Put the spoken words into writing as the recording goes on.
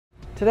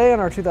Today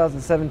on our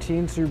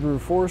 2017 Subaru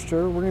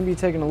Forester, we're going to be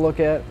taking a look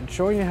at and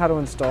showing you how to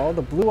install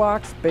the Blue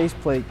Ox base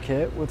plate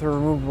kit with her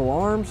removable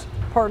arms,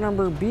 part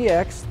number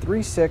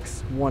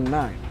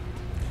BX3619.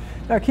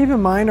 Now keep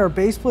in mind our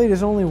base plate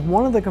is only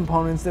one of the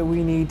components that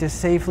we need to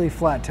safely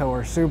flat tow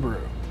our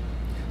Subaru.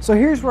 So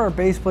here's what our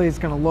base plate is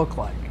going to look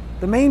like.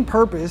 The main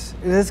purpose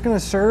is it's going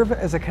to serve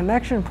as a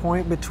connection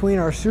point between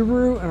our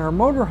Subaru and our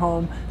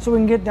motorhome so we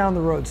can get down the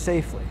road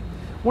safely.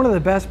 One of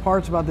the best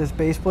parts about this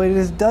base plate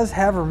is it does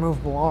have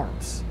removable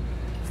arms.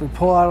 If we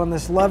pull out on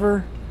this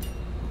lever,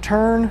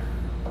 turn,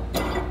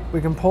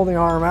 we can pull the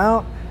arm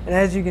out, and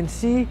as you can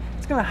see,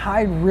 it's going to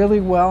hide really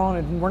well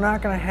and we're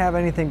not going to have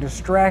anything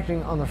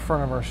distracting on the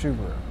front of our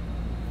Subaru.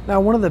 Now,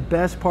 one of the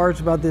best parts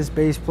about this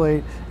base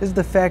plate is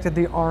the fact that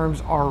the arms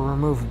are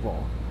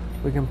removable.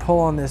 We can pull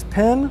on this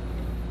pin,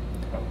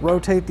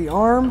 rotate the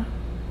arm,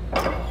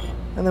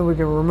 and then we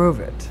can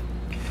remove it.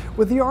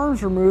 With the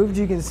arms removed,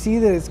 you can see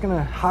that it's going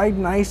to hide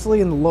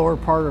nicely in the lower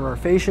part of our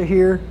fascia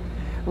here.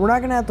 We're not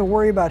going to have to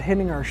worry about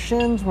hitting our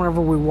shins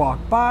whenever we walk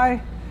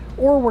by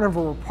or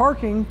whenever we're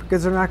parking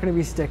because they're not going to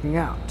be sticking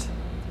out.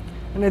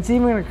 And it's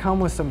even going to come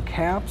with some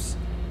caps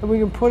that we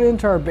can put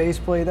into our base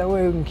plate. That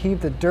way we can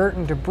keep the dirt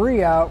and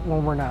debris out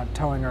when we're not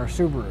towing our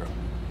Subaru.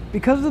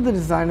 Because of the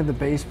design of the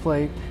base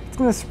plate, it's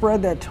going to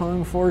spread that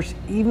towing force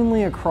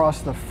evenly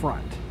across the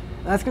front.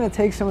 And that's going to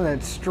take some of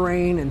that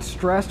strain and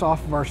stress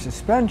off of our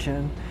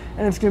suspension,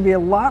 and it's going to be a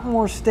lot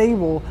more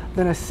stable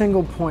than a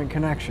single point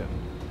connection.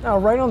 Now,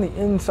 right on the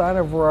inside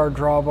of where our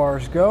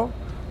drawbars go,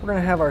 we're going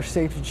to have our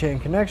safety chain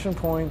connection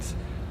points,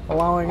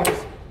 allowing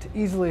us to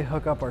easily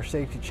hook up our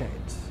safety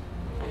chains.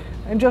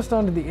 And just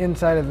onto the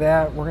inside of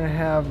that, we're going to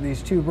have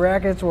these two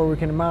brackets where we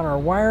can mount our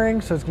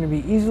wiring, so it's going to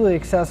be easily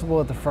accessible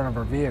at the front of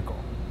our vehicle.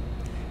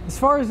 As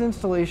far as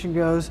installation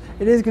goes,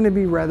 it is going to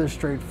be rather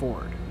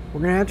straightforward. We're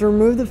going to have to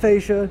remove the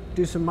fascia,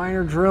 do some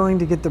minor drilling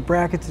to get the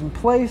brackets in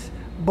place,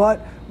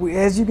 but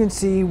as you can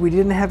see, we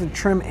didn't have to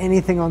trim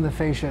anything on the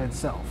fascia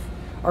itself.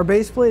 Our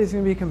base plate is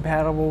going to be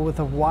compatible with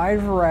a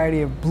wide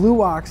variety of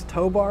Blue Ox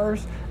tow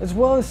bars, as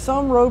well as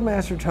some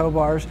Roadmaster tow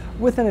bars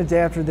with an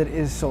adapter that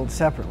is sold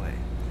separately.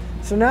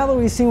 So now that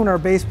we've seen what our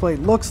base plate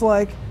looks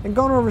like and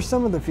gone over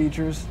some of the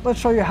features, let's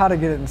show you how to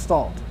get it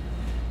installed.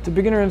 To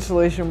begin our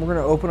installation, we're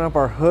going to open up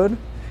our hood,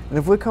 and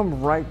if we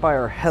come right by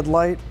our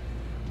headlight,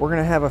 we're going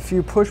to have a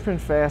few pushpin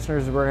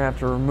fasteners that we're going to have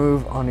to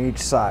remove on each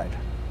side.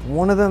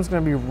 One of them is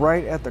going to be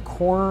right at the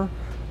corner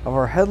of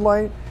our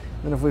headlight,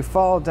 and if we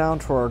follow down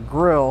to our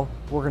grill,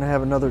 we're going to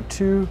have another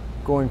two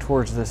going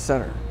towards the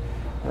center.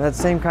 And that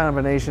same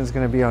combination is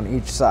going to be on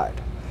each side.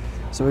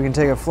 So we can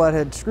take a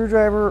flathead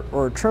screwdriver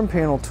or a trim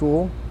panel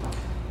tool.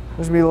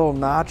 There's going to be a little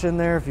notch in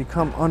there. If you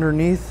come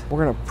underneath,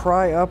 we're going to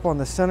pry up on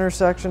the center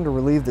section to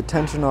relieve the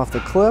tension off the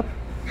clip.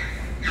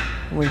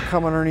 And we can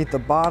come underneath the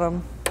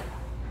bottom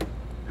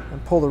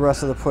and pull the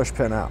rest of the push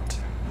pin out.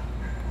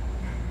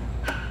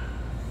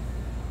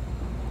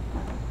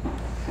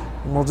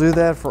 And we'll do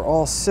that for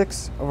all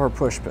 6 of our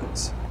push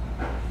pins.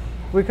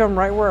 We come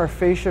right where our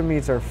fascia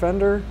meets our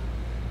fender.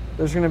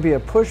 There's going to be a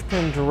push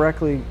pin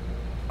directly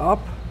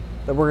up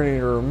that we're going to need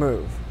to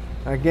remove.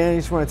 Now again, you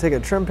just want to take a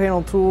trim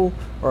panel tool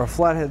or a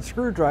flathead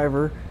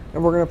screwdriver,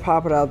 and we're going to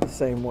pop it out the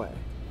same way.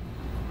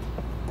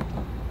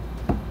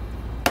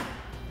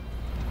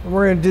 And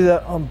we're going to do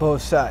that on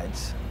both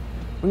sides.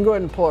 We can go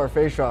ahead and pull our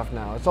fascia off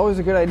now. It's always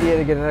a good idea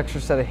to get an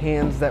extra set of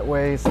hands, that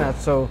way it's not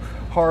so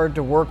hard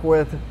to work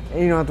with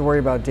and you don't have to worry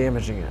about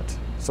damaging it.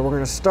 So we're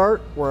going to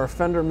start where our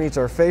fender meets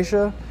our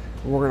fascia,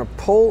 and we're going to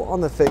pull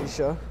on the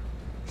fascia.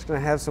 Just going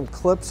to have some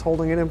clips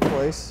holding it in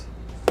place.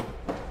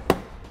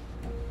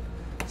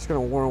 Just going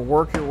to want to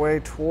work your way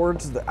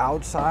towards the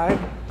outside,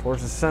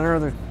 towards the center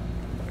of the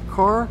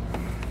car.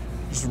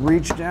 Just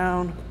reach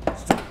down,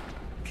 start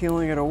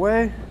peeling it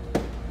away.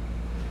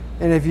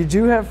 And if you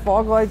do have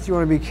fog lights, you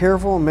want to be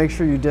careful and make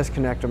sure you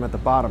disconnect them at the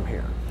bottom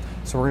here.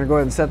 So we're going to go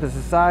ahead and set this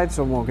aside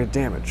so it won't get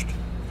damaged.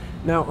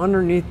 Now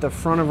underneath the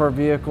front of our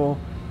vehicle,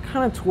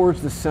 kind of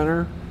towards the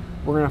center,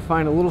 we're going to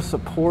find a little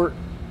support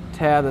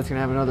tab that's going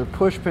to have another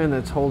push pin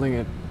that's holding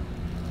it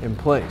in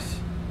place.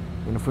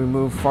 And if we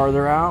move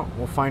farther out,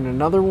 we'll find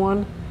another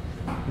one.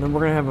 And then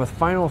we're going to have a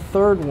final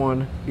third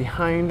one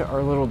behind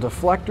our little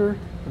deflector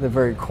at the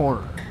very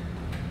corner.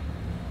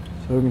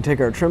 So we can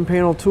take our trim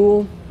panel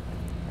tool.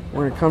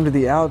 We're going to come to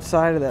the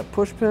outside of that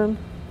push pin,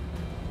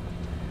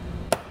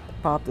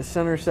 pop the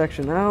center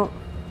section out,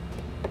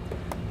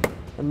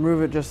 and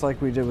move it just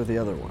like we did with the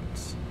other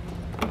ones.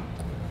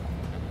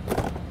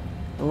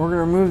 And we're going to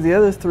remove the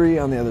other 3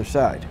 on the other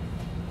side.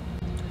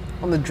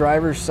 On the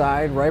driver's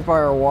side, right by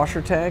our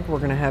washer tank, we're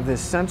going to have this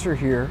sensor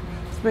here.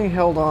 It's being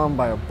held on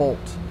by a bolt.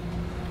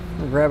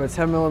 We'll grab a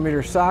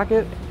 10mm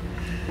socket.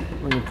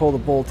 We're going to pull the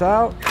bolt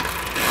out.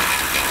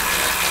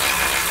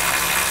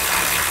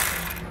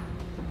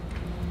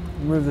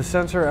 Move the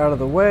sensor out of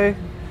the way,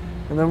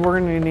 and then we're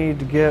going to need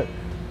to get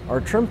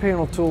our trim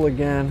panel tool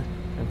again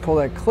and pull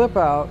that clip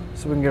out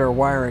so we can get our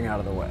wiring out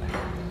of the way.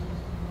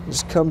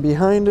 Just come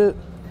behind it,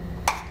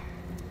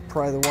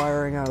 pry the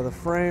wiring out of the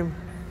frame,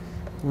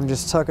 and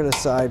just tuck it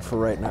aside for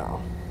right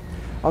now.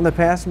 On the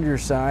passenger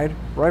side,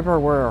 right by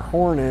where our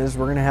horn is,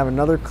 we're going to have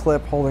another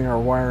clip holding our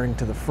wiring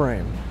to the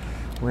frame.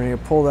 We're going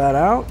to pull that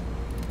out.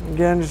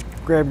 Again, just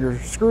grab your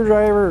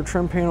screwdriver or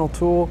trim panel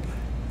tool,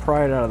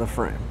 pry it out of the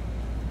frame.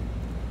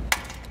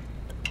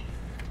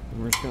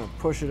 And we're just going to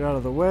push it out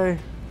of the way,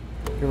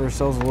 give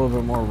ourselves a little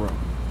bit more room.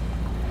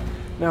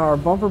 Now our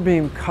bumper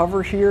beam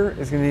cover here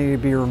is going to need to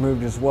be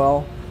removed as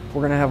well.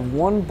 We're going to have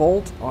one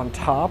bolt on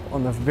top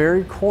on the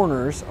very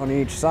corners on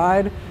each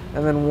side,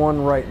 and then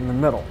one right in the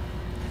middle.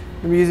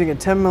 I'm using a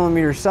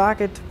 10mm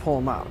socket to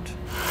pull them out.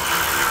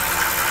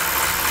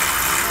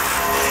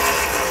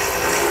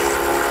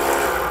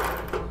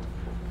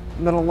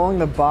 And then along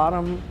the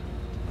bottom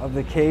of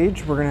the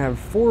cage, we're going to have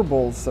 4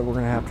 bolts that we're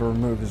going to have to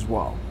remove as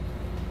well.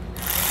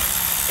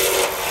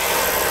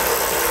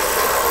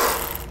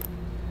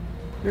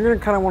 You're going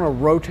to kind of want to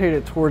rotate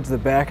it towards the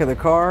back of the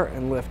car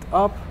and lift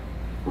up,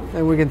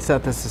 and we can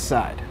set this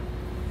aside.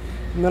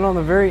 And then on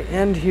the very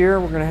end here,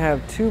 we're going to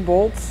have 2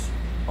 bolts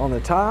on the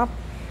top,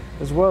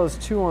 as well as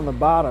 2 on the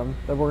bottom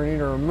that we're going to need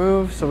to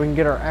remove so we can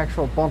get our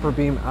actual bumper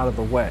beam out of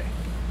the way.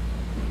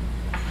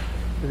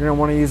 You're going to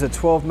want to use a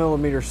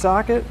 12mm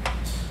socket,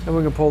 and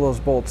we can pull those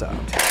bolts out.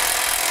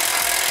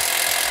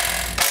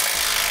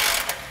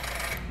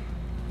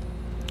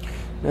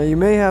 Now you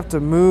may have to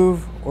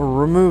move or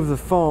remove the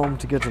foam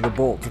to get to the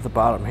bolt at the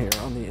bottom here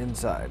on the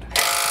inside.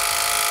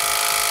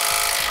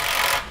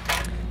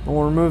 And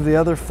we'll remove the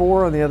other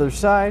 4 on the other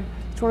side.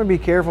 Just want to be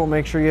careful,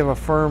 make sure you have a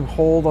firm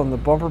hold on the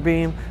bumper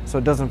beam so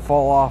it doesn't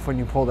fall off when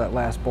you pull that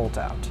last bolt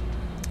out.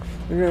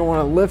 You're going to want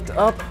to lift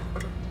up,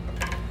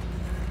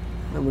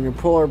 and we can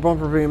pull our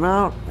bumper beam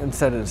out and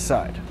set it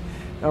aside.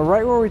 Now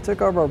right where we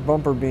took off our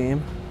bumper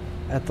beam,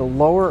 at the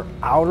lower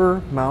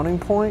outer mounting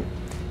point,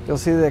 you'll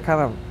see that it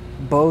kind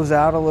of bows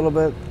out a little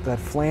bit, that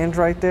flange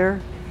right there.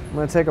 I'm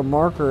going to take a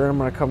marker and I'm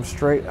going to come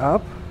straight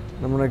up,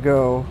 and I'm going to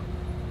go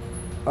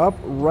up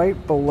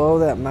right below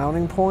that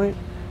mounting point,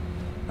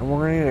 and we're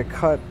going to need to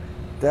cut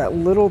that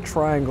little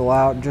triangle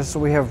out just so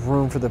we have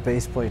room for the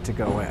base plate to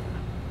go in.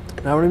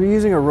 Now I'm going to be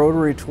using a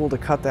rotary tool to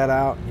cut that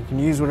out. You can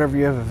use whatever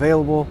you have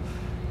available,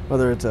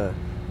 whether it's a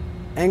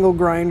angle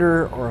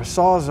grinder or a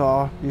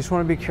sawzall. You just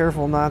want to be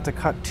careful not to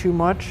cut too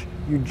much.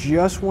 You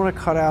just want to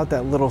cut out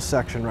that little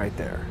section right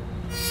there.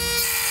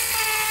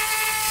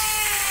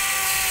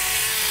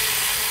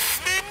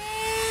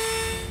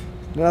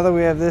 Now that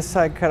we have this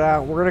side cut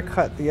out, we're going to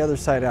cut the other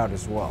side out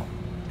as well.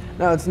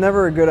 Now it's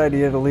never a good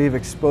idea to leave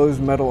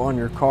exposed metal on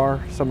your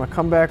car, so I'm going to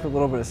come back with a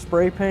little bit of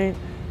spray paint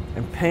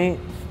and paint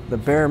the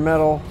bare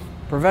metal,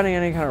 preventing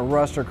any kind of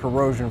rust or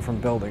corrosion from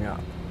building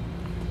up.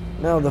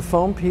 Now the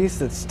foam piece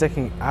that's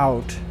sticking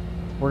out,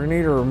 we're going to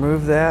need to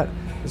remove that,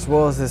 as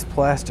well as this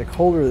plastic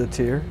holder that's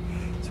here.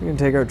 So we can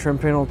take our trim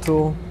panel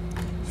tool,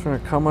 just going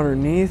to come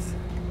underneath.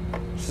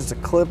 It's just a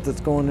clip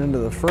that's going into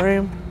the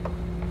frame.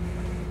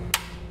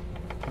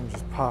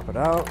 Pop it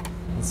out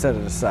and set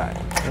it aside.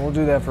 And we'll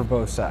do that for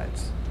both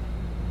sides.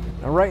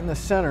 Now right in the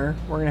center,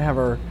 we're going to have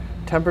our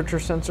temperature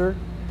sensor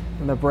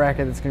and the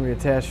bracket that's going to be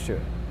attached to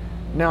it.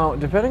 Now,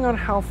 depending on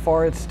how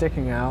far it's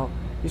sticking out,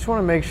 you just want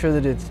to make sure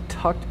that it's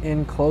tucked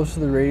in close to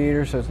the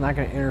radiator so it's not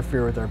going to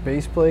interfere with our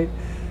base plate.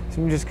 So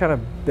you can just kind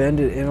of bend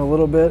it in a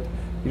little bit.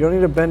 You don't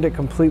need to bend it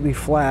completely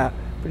flat,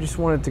 but you just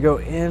want it to go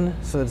in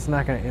so that it's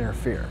not going to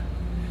interfere.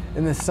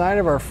 In the side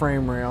of our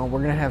frame rail, we're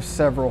going to have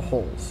several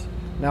holes.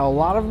 Now a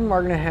lot of them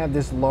are going to have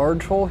this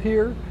large hole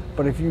here,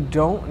 but if you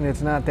don't and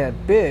it's not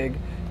that big,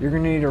 you're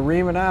going to need to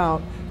ream it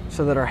out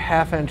so that our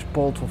 1/2"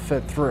 bolt will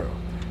fit through.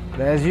 But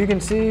as you can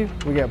see,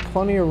 we got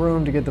plenty of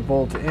room to get the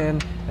bolt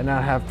in and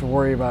not have to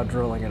worry about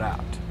drilling it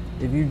out.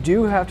 If you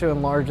do have to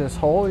enlarge this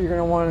hole, you're going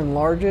to want to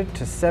enlarge it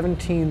to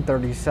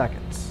 17/32.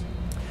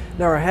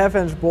 Now our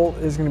 1/2" bolt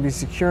is going to be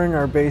securing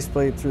our base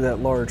plate through that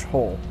large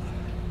hole.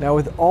 Now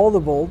with all the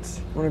bolts,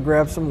 you want to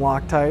grab some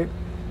Loctite.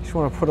 You just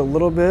want to put a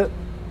little bit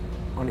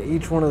on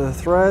each one of the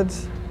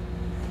threads,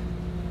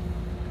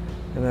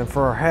 and then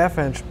for our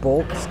 1/2"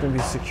 bolt, it's going to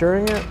be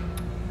securing it.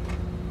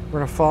 We're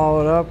going to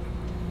follow it up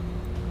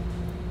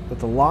with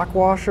the lock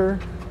washer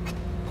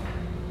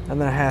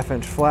and then a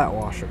 1/2" flat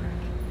washer,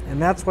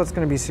 and that's what's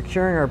going to be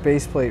securing our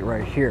base plate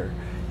right here.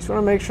 You just want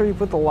to make sure you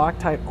put the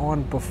Loctite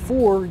on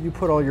before you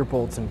put all your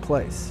bolts in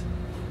place.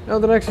 Now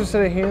the next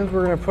set of hands,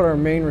 we're going to put our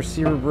main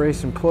receiver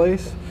brace in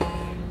place.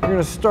 You're going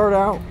to start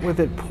out with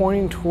it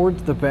pointing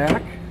towards the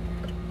back,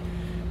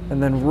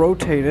 and then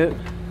rotate it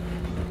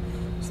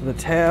so the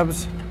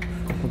tabs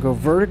will go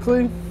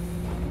vertically.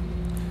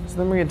 So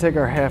then we can take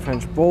our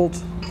 1/2"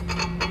 bolt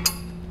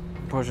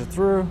and push it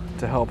through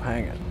to help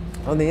hang it.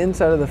 On the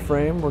inside of the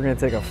frame, we're going to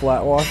take a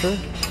flat washer,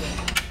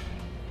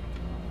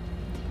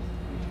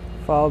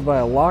 followed by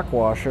a lock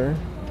washer,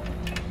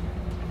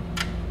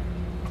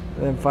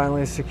 and then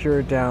finally secure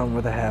it down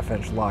with a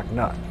 1/2" lock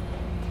nut.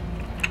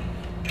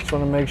 Just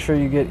want to make sure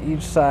you get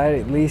each side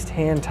at least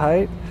hand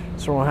tight,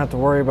 so we won't have to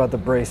worry about the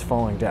brace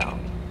falling down.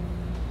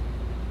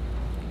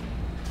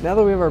 Now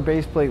that we have our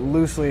base plate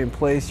loosely in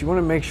place, you want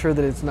to make sure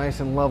that it's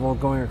nice and level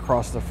going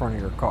across the front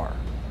of your car.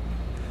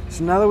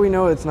 So now that we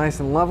know it's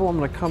nice and level, I'm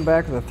going to come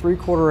back with a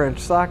 3/4"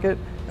 socket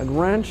and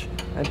wrench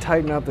and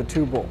tighten up the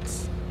 2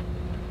 bolts.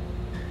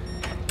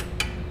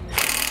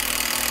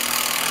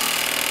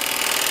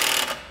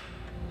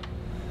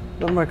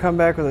 Then I'm going to come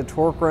back with a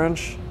torque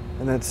wrench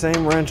and that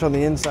same wrench on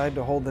the inside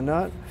to hold the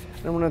nut.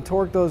 And I'm going to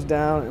torque those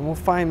down, and we'll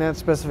find that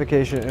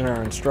specification in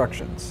our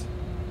instructions.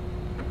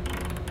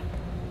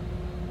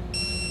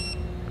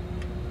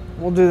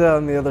 We'll do that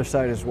on the other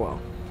side as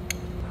well.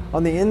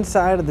 On the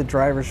inside of the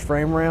driver's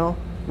frame rail,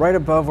 right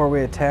above where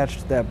we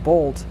attached that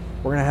bolt,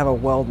 we're going to have a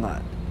weld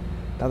nut.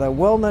 Now that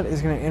weld nut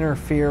is going to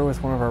interfere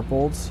with one of our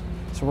bolts,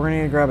 so we're going to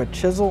need to grab a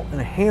chisel and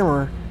a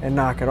hammer and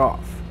knock it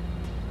off.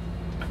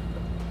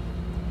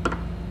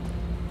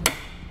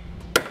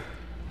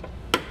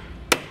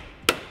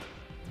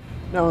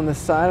 Now on the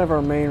side of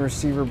our main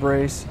receiver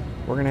brace,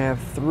 we're going to have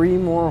 3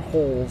 more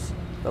holes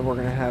that we're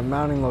going to have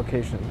mounting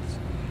locations.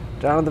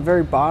 Down at the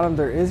very bottom,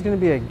 there is going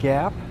to be a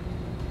gap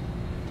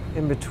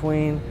in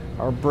between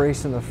our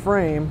brace and the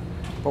frame,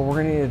 but we're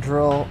going to need to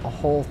drill a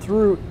hole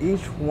through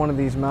each one of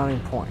these mounting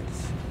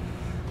points.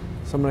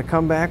 So I'm going to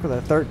come back with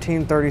a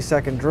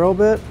 13/32 drill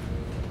bit.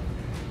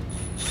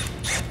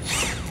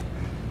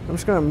 I'm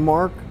just going to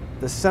mark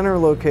the center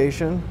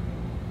location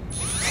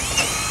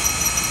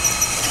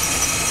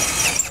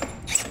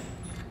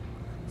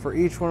for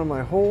each one of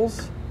my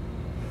holes.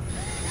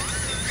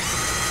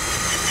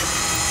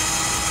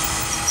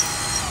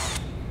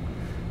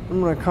 I'm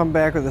going to come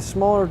back with a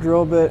smaller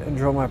drill bit and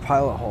drill my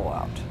pilot hole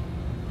out.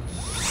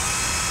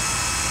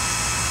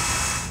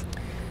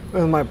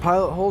 With my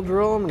pilot hole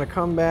drill, I'm going to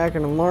come back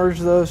and enlarge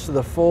those to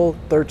the full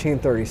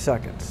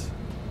 13/32.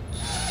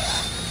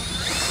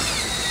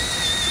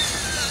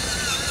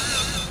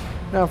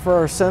 Now for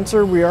our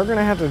sensor, we are going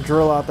to have to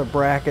drill out the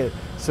bracket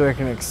so it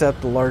can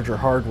accept the larger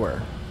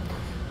hardware.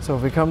 So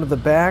if we come to the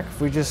back,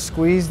 if we just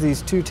squeeze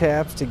these 2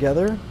 tabs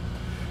together,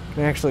 you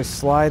can actually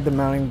slide the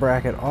mounting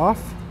bracket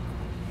off.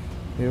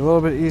 Be a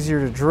little bit easier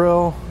to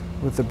drill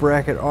with the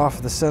bracket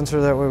off the sensor,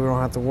 that way we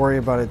don't have to worry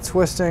about it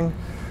twisting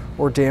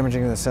or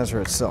damaging the sensor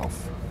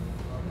itself.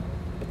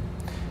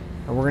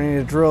 And we're going to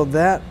need to drill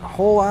that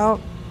hole out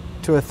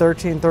to a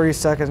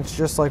 13/32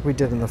 just like we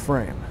did in the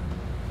frame.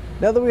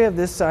 Now that we have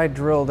this side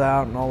drilled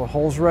out and all the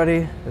holes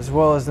ready, as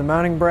well as the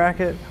mounting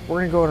bracket, we're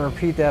going to go and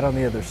repeat that on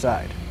the other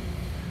side.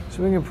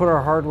 So we can put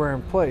our hardware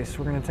in place.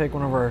 We're going to take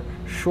one of our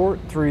short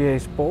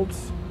 3/8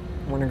 bolts.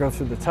 We're going to go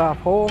through the top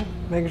hole,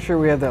 making sure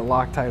we have that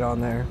Loctite on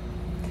there.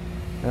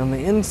 And on the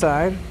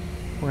inside,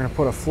 we're going to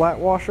put a flat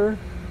washer,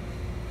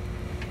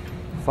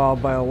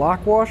 followed by a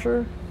lock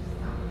washer,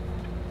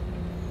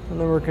 and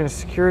then we're going to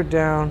secure it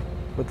down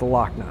with the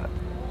lock nut.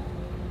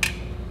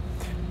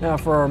 Now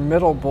for our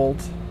middle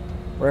bolt,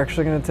 we're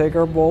actually going to take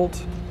our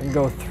bolt and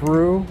go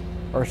through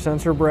our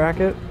sensor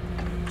bracket.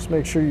 Just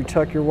make sure you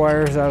tuck your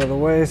wires out of the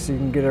way so you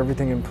can get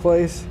everything in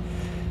place.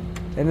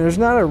 And there's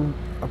not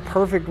a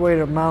perfect way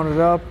to mount it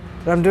up,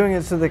 but I'm doing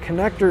it so the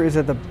connector is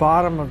at the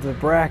bottom of the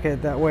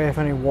bracket. That way if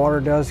any water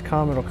does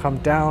come, it'll come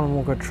down and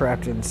won't get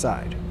trapped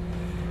inside.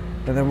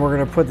 And then we're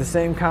going to put the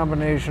same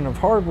combination of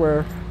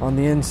hardware on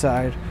the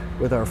inside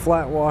with our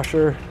flat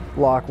washer,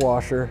 lock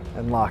washer,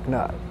 and lock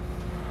nut.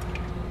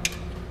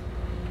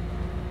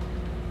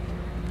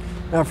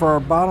 Now for our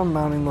bottom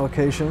mounting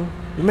location,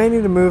 you may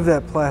need to move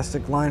that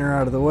plastic liner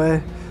out of the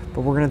way,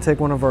 but we're going to take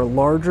one of our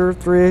larger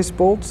 3/8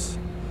 bolts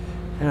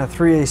and a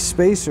 3/8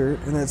 spacer,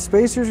 and that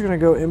spacer is going to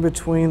go in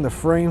between the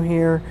frame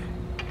here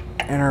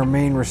and our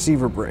main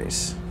receiver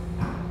brace.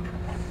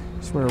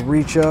 So I'm going to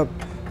reach up,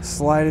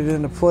 slide it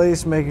into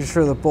place, making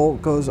sure the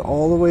bolt goes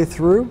all the way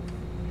through.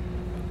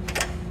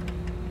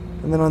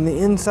 And then on the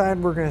inside,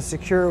 we're going to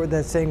secure it with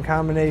that same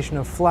combination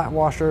of flat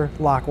washer,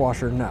 lock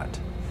washer, nut.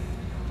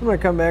 I'm going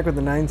to come back with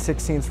a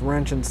 9/16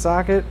 wrench and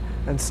socket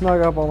and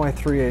snug up all my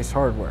 3/8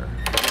 hardware.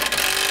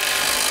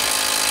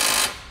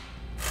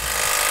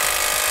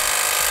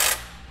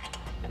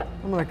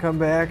 I'm going to come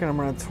back and I'm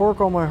going to torque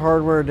all my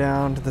hardware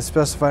down to the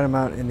specified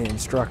amount in the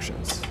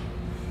instructions.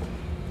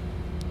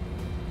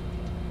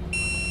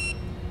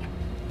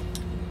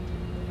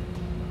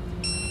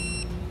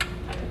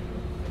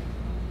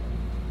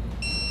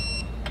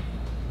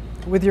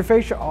 With your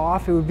fascia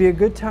off, it would be a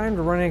good time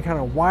to run any kind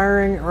of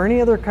wiring or any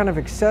other kind of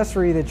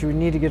accessory that you would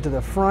need to get to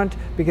the front,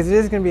 because it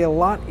is going to be a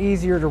lot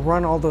easier to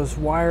run all those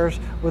wires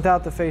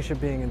without the fascia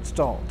being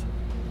installed.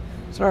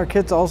 So our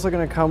kit's also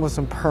going to come with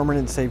some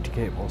permanent safety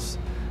cables.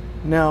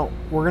 Now,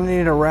 we're going to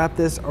need to wrap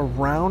this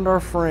around our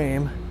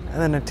frame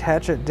and then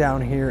attach it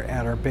down here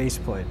at our base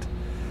plate.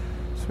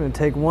 So I'm going to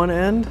take one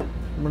end,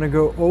 I'm going to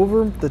go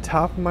over the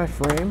top of my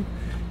frame.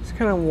 Just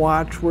kind of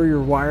watch where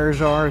your wires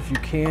are. If you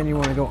can, you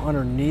want to go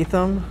underneath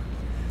them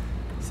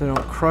so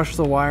don't crush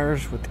the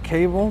wires with the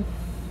cable.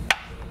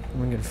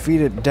 And we can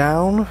feed it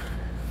down.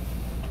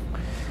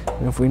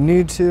 And if we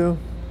need to,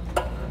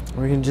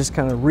 we can just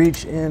kind of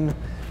reach in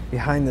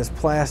behind this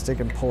plastic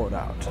and pull it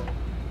out.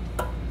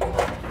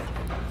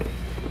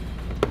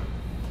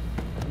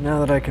 Now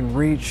that I can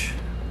reach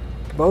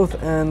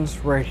both ends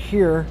right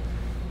here,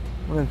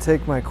 I'm going to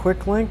take my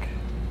quick link.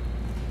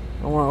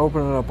 I want to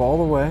open it up all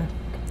the way.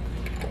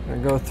 I'm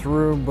going to go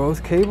through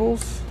both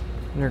cables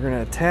and you're going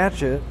to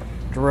attach it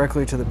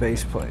directly to the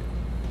base plate.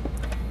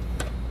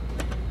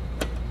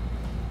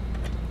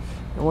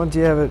 And once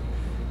you have it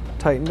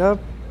tightened up,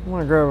 you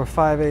want to grab a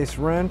 5/8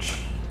 wrench.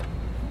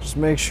 Just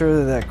make sure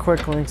that that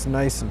quick link's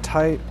nice and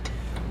tight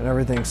and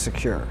everything's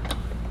secure.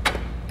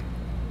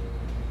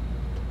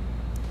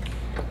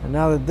 And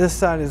now that this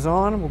side is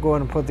on, we'll go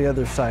ahead and put the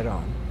other side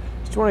on.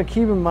 Just want to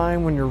keep in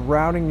mind when you're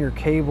routing your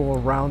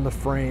cable around the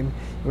frame,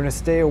 you're going to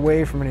stay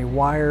away from any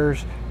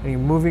wires, any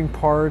moving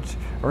parts,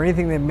 or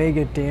anything that may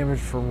get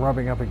damaged from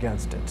rubbing up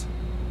against it.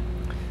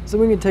 So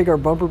we can take our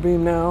bumper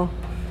beam now,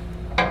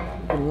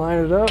 and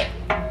line it up,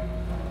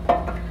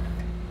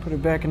 put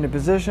it back into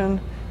position.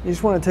 You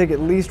just want to take at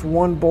least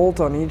one bolt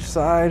on each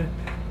side,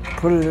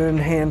 put it in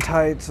hand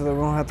tight so that we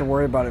don't have to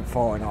worry about it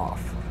falling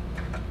off.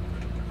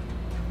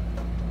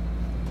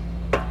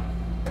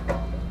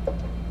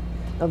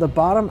 Now the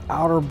bottom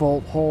outer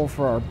bolt hole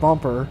for our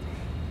bumper,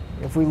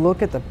 if we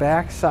look at the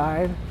back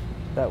side,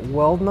 that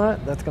weld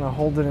nut that's going to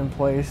hold it in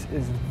place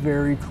is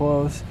very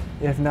close,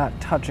 if not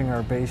touching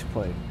our base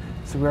plate.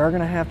 So we are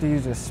going to have to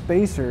use a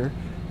spacer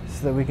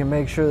so that we can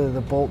make sure that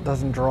the bolt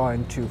doesn't draw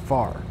in too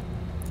far.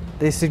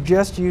 They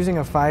suggest using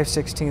a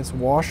 5/16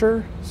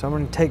 washer, so I'm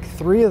going to take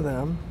 3 of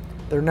them.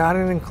 They're not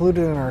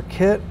included in our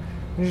kit.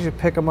 We usually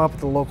pick them up at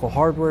the local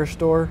hardware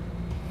store.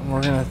 And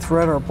we're going to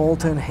thread our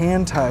bolt in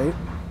hand tight.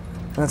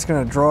 That's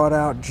going to draw it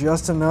out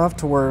just enough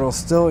to where it'll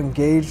still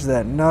engage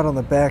that nut on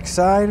the back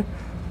side,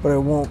 but it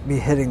won't be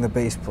hitting the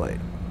base plate.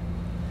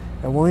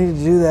 And we'll need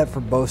to do that for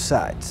both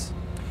sides.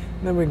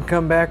 And then we can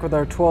come back with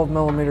our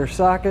 12mm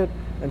socket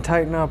and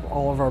tighten up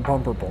all of our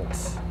bumper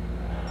bolts.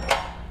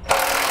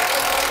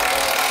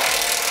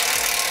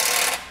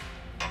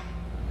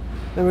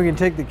 Then we can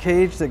take the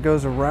cage that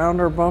goes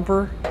around our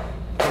bumper,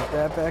 put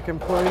that back in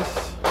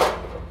place.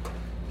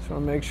 Just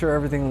want to make sure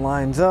everything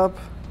lines up.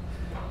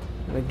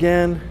 And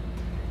again,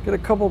 get a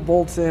couple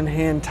bolts in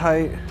hand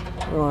tight.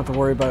 We don't have to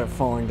worry about it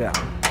falling down.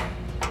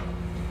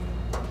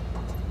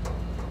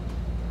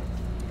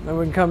 Then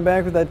we can come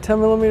back with that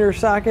 10mm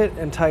socket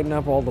and tighten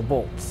up all the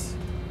bolts.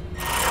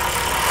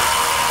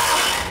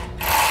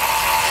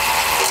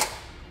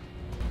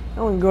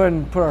 Now we can go ahead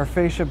and put our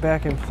fascia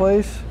back in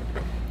place.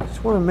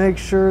 Just want to make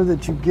sure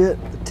that you get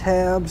the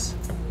tabs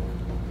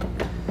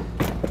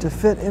to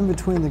fit in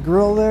between the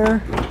grill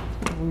there.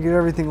 We can get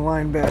everything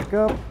lined back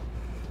up.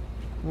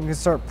 We can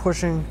start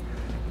pushing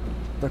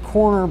the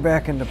corner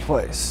back into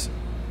place.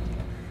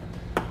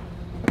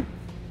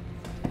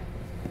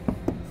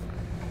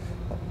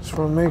 Just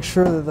want to make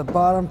sure that the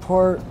bottom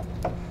part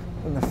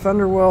and the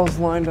fender well is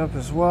lined up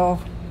as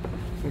well.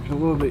 Make it a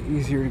little bit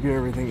easier to get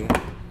everything in.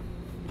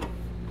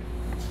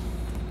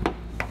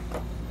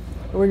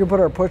 And we can put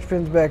our push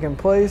pins back in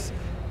place.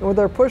 And with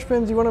our push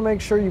pins, you want to make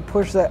sure you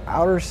push that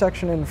outer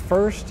section in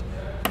first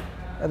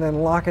and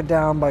then lock it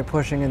down by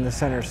pushing in the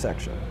center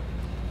section.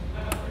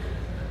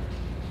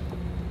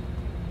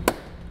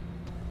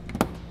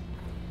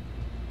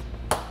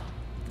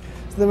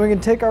 So then we can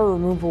take our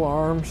removable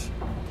arms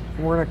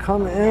and we're going to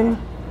come in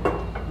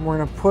and we're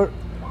going to put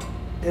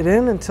it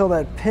in until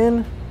that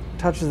pin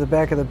touches the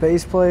back of the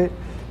base plate.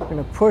 We're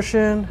going to push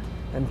in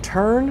and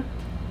turn.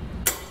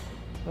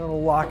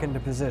 It'll lock into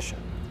position.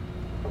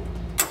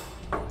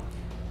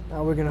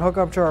 Now we can hook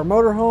up to our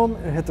motorhome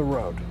and hit the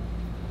road.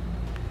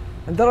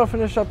 And that'll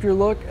finish up your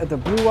look at the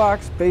Blue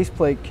Ox base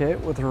plate kit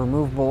with the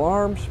removable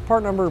arms,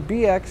 part number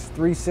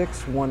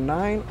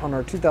BX3619 on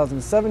our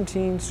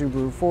 2017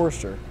 Subaru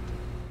Forester.